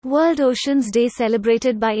World Oceans Day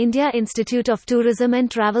celebrated by India Institute of Tourism and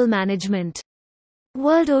Travel Management.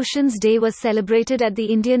 World Oceans Day was celebrated at the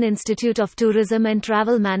Indian Institute of Tourism and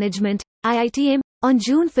Travel Management, IITM, on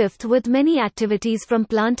June 5 with many activities from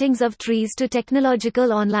plantings of trees to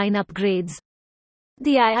technological online upgrades.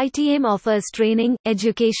 The IITM offers training,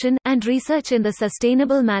 education, and research in the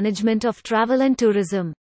sustainable management of travel and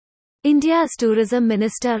tourism. India's tourism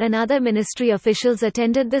minister and other ministry officials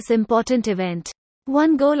attended this important event.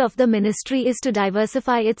 One goal of the ministry is to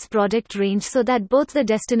diversify its product range so that both the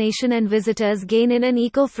destination and visitors gain in an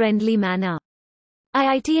eco-friendly manner.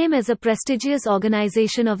 IITM is a prestigious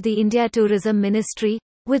organization of the India Tourism Ministry,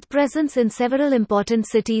 with presence in several important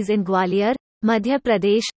cities in Gwalior, Madhya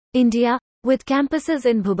Pradesh, India, with campuses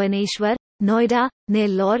in Bhubaneswar, Noida,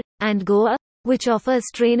 Nellore, and Goa, which offers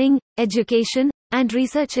training, education, and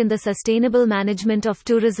research in the sustainable management of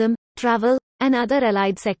tourism, travel, and other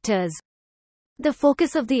allied sectors. The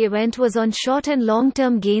focus of the event was on short and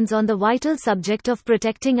long-term gains on the vital subject of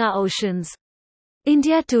protecting our oceans.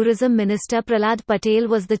 India Tourism Minister Prahlad Patel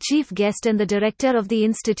was the chief guest and the director of the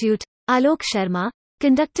institute, Alok Sharma,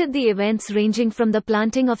 conducted the events ranging from the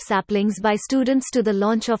planting of saplings by students to the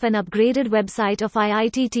launch of an upgraded website of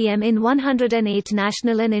IITTM in 108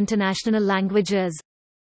 national and international languages.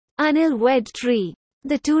 Anil Wed Tree.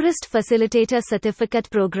 The Tourist Facilitator Certificate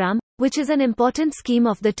Program, which is an important scheme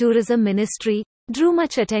of the Tourism Ministry, drew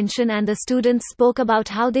much attention and the students spoke about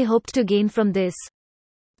how they hoped to gain from this.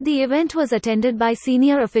 The event was attended by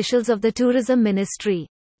senior officials of the Tourism Ministry.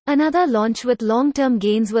 Another launch with long-term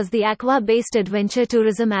gains was the Aqua-based Adventure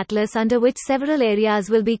Tourism Atlas, under which several areas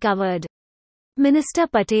will be covered. Minister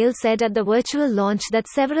Patel said at the virtual launch that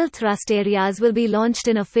several thrust areas will be launched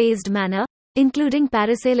in a phased manner, including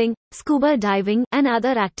parasailing, scuba diving, and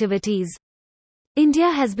other activities.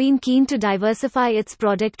 India has been keen to diversify its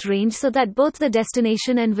product range so that both the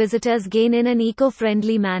destination and visitors gain in an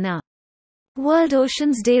eco-friendly manner. World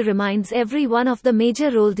Oceans Day reminds everyone of the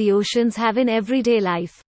major role the oceans have in everyday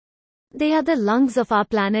life. They are the lungs of our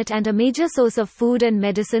planet and a major source of food and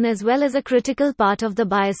medicine, as well as a critical part of the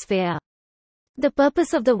biosphere. The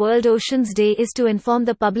purpose of the World Oceans Day is to inform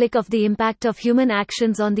the public of the impact of human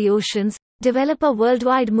actions on the oceans, develop a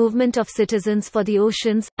worldwide movement of citizens for the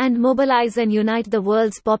oceans, and mobilize and unite the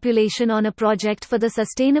world's population on a project for the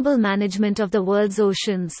sustainable management of the world's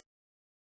oceans.